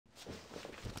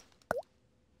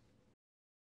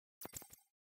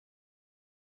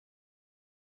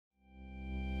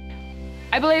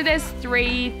I believe there's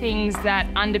three things that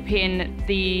underpin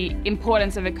the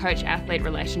importance of a coach-athlete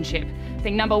relationship. I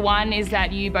think number one is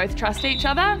that you both trust each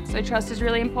other, so trust is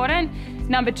really important.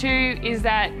 Number two is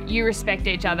that you respect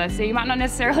each other, so you might not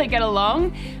necessarily get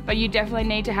along, but you definitely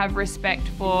need to have respect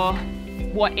for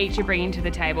what each are bringing to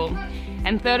the table.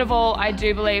 And third of all, I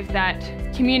do believe that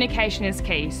communication is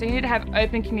key. So you need to have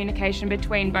open communication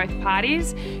between both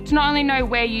parties to not only know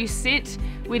where you sit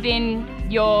within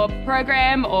your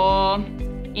program or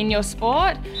in your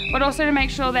sport, but also to make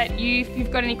sure that if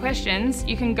you've got any questions,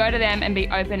 you can go to them and be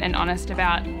open and honest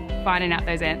about finding out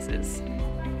those answers.